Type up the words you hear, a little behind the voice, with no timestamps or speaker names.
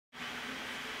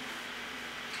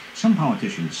Some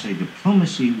politicians say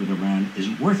diplomacy with Iran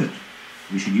isn't worth it.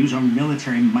 We should use our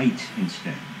military might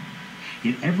instead.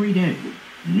 Yet every day,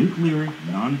 nuclear,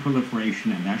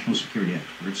 non-proliferation, and national security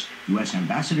experts, U.S.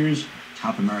 ambassadors,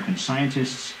 top American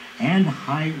scientists, and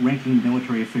high-ranking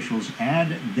military officials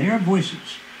add their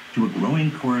voices to a growing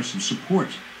chorus of support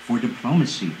for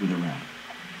diplomacy with Iran,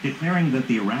 declaring that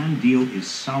the Iran deal is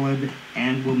solid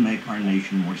and will make our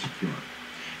nation more secure.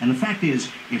 And the fact is,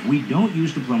 if we don't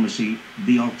use diplomacy,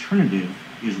 the alternative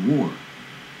is war.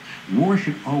 War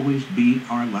should always be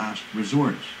our last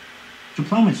resort.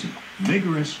 Diplomacy,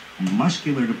 vigorous,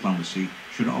 muscular diplomacy,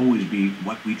 should always be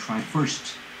what we try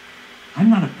first.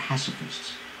 I'm not a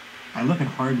pacifist. I look at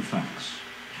hard facts,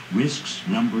 risks,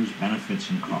 numbers, benefits,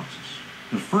 and costs.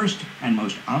 The first and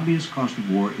most obvious cost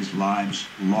of war is lives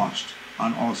lost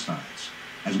on all sides,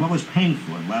 as well as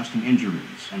painful and lasting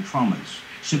injuries and traumas.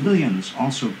 Civilians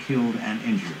also killed and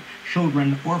injured,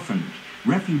 children orphaned,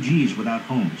 refugees without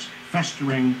homes,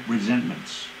 festering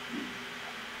resentments.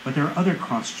 But there are other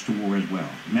costs to war as well,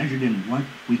 measured in what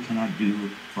we cannot do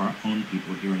for our own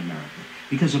people here in America,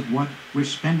 because of what we're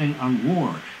spending on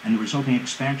war and the resulting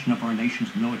expansion of our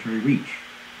nation's military reach.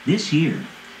 This year,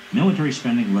 military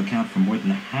spending will account for more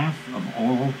than half of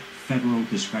all federal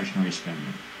discretionary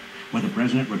spending, what the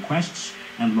president requests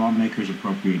and lawmakers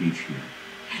appropriate each year.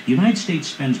 The United States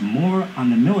spends more on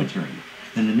the military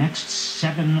than the next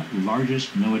 7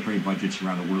 largest military budgets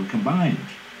around the world combined.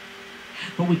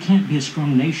 But we can't be a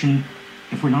strong nation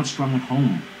if we're not strong at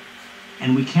home.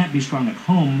 And we can't be strong at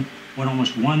home when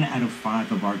almost 1 out of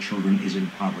 5 of our children is in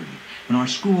poverty, when our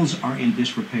schools are in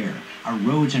disrepair, our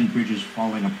roads and bridges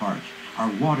falling apart,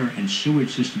 our water and sewage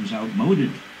systems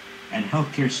outmoded, and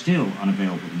healthcare still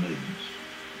unavailable to millions.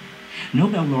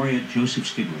 Nobel laureate Joseph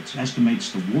Stiglitz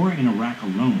estimates the war in Iraq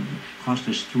alone cost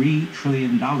us $3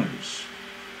 trillion,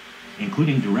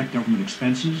 including direct government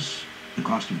expenses, the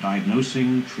cost of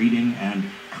diagnosing, treating, and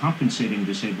compensating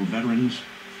disabled veterans,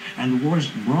 and the war's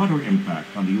broader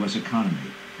impact on the U.S.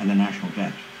 economy and the national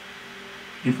debt.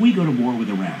 If we go to war with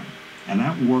Iran, and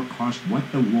that war cost what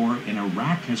the war in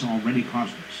Iraq has already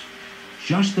cost us,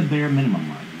 just the bare minimum,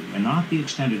 mind you, and not the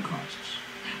extended costs,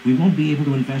 we won't be able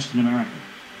to invest in America.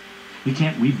 We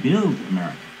can't rebuild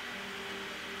America.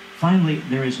 Finally,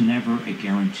 there is never a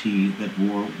guarantee that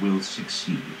war will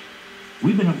succeed.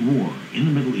 We've been at war in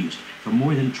the Middle East for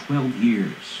more than 12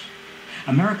 years.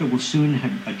 America will soon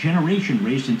have a generation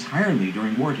raised entirely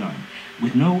during wartime,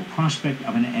 with no prospect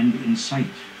of an end in sight.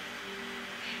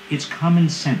 It's common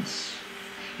sense.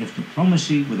 If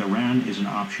diplomacy with Iran is an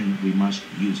option, we must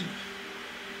use it.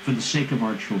 For the sake of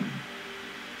our children.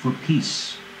 For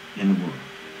peace in the world.